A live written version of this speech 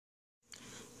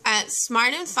at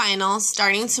Smart and Final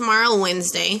starting tomorrow,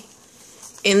 Wednesday.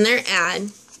 In their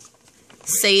ad,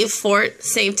 save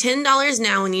 $10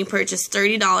 now when you purchase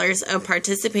 $30 of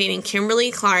participating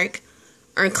Kimberly-Clark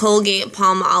or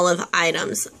Colgate-Palmolive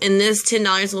items. And this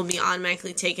 $10 will be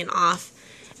automatically taken off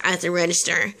at the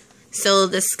register. So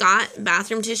the Scott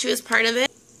bathroom tissue is part of it.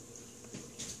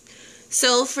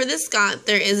 So for the Scott,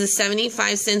 there is a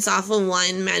 75 cents off of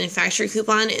one manufacturer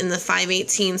coupon in the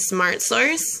 518 Smart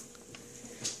Source.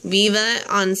 Viva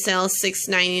on sale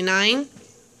 $6.99,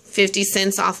 50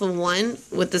 cents off of one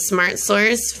with the Smart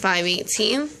Source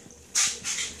 518.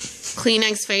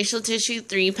 Kleenex facial tissue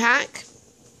 3-pack,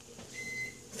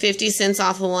 50 cents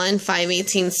off of one,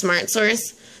 518 Smart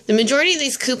Source. The majority of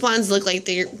these coupons look like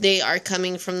they are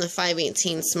coming from the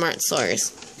 518 Smart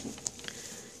Source.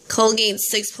 Colgate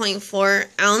 6.4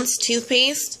 ounce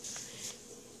toothpaste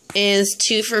is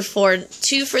two for $3,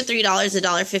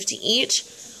 $1.50 each.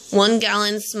 1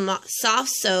 gallon soft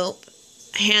soap,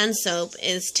 hand soap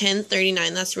is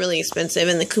 $10.39. That's really expensive,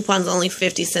 and the coupon's only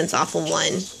 50 cents off of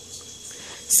one.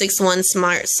 6-1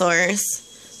 Smart Source.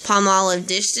 Palmolive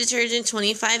dish detergent,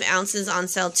 25 ounces on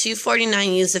sale,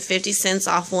 $2.49. Use the 50 cents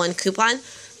off one coupon.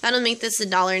 That'll make this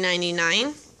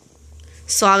 $1.99.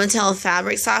 Suavitel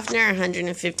fabric softener,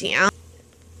 150 ounce,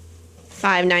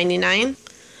 $5.99.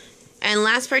 And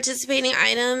last participating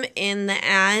item in the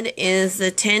ad is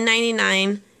the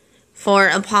 $10.99 for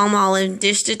a Palmolive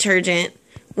dish detergent,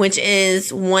 which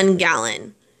is 1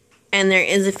 gallon. And there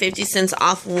is a 50 cents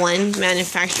off one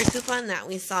manufacturer coupon that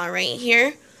we saw right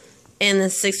here in the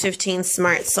 615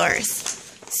 Smart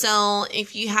Source. So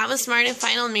if you have a Smart and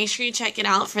Final, make sure you check it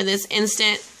out for this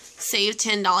instant save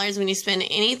 $10 when you spend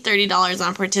any $30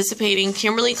 on participating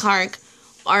Kimberly-Clark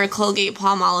or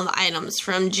Colgate-Palmolive items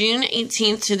from June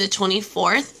 18th to the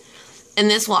 24th. And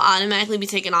this will automatically be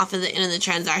taken off at the end of the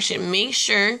transaction. Make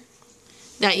sure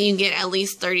that you get at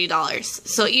least $30.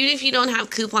 So even if you don't have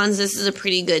coupons, this is a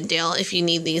pretty good deal if you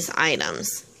need these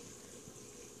items.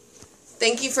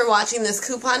 Thank you for watching this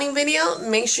couponing video.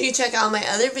 Make sure you check out my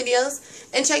other videos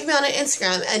and check me out on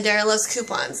Instagram at Dara Loves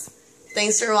Coupons.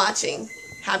 Thanks for watching.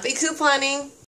 Happy couponing!